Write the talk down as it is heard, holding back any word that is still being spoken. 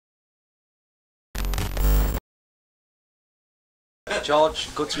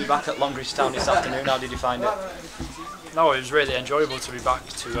George, good to be back at Longridge Town this afternoon. How did you find it? No, it was really enjoyable to be back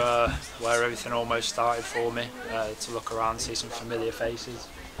to where everything almost started for me, to look around, see some familiar faces.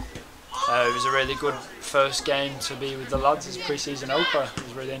 It was a really good first game to be with the lads as pre-season opener. It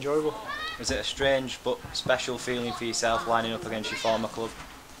was really enjoyable. Was it a strange but special feeling for yourself lining up against your former club?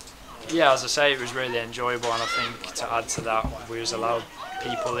 Yeah, as I say, it was really enjoyable, and I think to add to that, we was allowed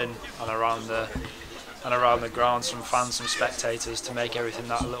people in and around the ground, some fans, some spectators, to make everything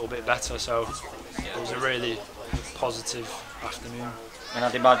that a little bit better. So it was a really positive afternoon. And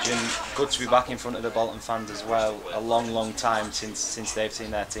I'd imagine good to be back in front of the Bolton fans as well. A long time since they've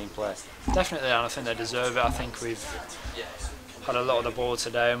seen their team play. Definitely, and I think they deserve it. I think we've had a lot of the ball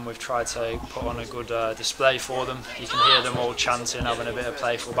today, and we've tried to put on a good display for them. You can hear them all chanting, having a bit of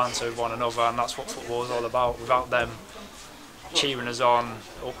playful banter with one another, and that's what football is all about. Without them cheering us on,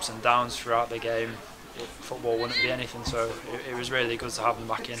 ups and downs throughout the game, football wouldn't be anything. So it was really good to have them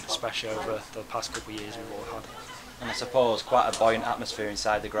back in, especially over the past couple of years we've all had. And I suppose quite a buoyant atmosphere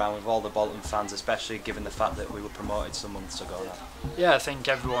inside the ground with all the Bolton fans, especially given the fact that we were promoted some months ago now. Yeah, I think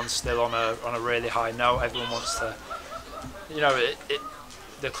everyone's still on a really high note. Everyone wants to, you know,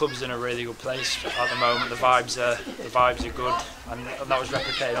 the club's in a really good place at the moment. The vibes are good, and that was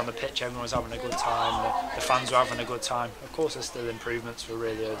replicated on the pitch. Everyone was having a good time. The fans were having a good time. Of course, there's still improvements for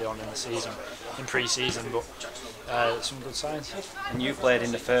really early on in the season, in pre-season, but some good signs. And you played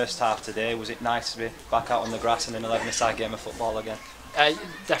in the first half today. Was it nice to be back out on the grass in an 11-a-side game of football again?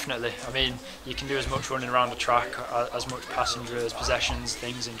 Definitely. I mean, you can do as much running around the track, as much passing drills, possessions,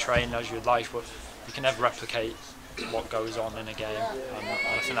 things in training as you'd like, but you can never replicate what goes on in a game, and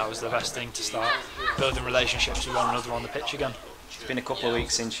I think that was the best thing, to start building relationships with one another on the pitch again. It's been a couple of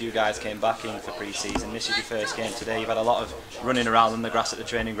weeks since you guys came back in for pre-season. This is your first game today. You've had a lot of running around on the grass at the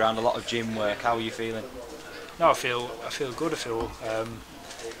training ground, a lot of gym work. How are you feeling? No, I feel good. I feel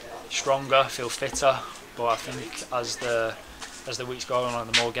stronger, I feel fitter, but I think as the weeks go on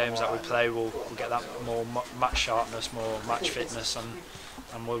and the more games that we play, we'll get that more match sharpness, more match fitness,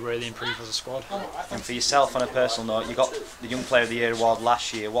 and we'll really improve as a squad. And for yourself, on a personal note, you got the Young Player of the Year award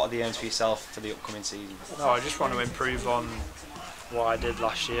last year. What are the aims for yourself for the upcoming season? No, I just want to improve on what I did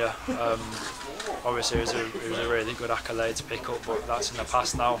last year. Obviously it was a really good accolade to pick up, but that's in the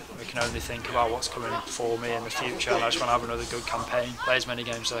past now. We can only think about what's coming for me in the future, and I just want to have another good campaign, play as many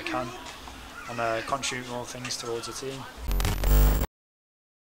games as I can, and contribute more things towards the team.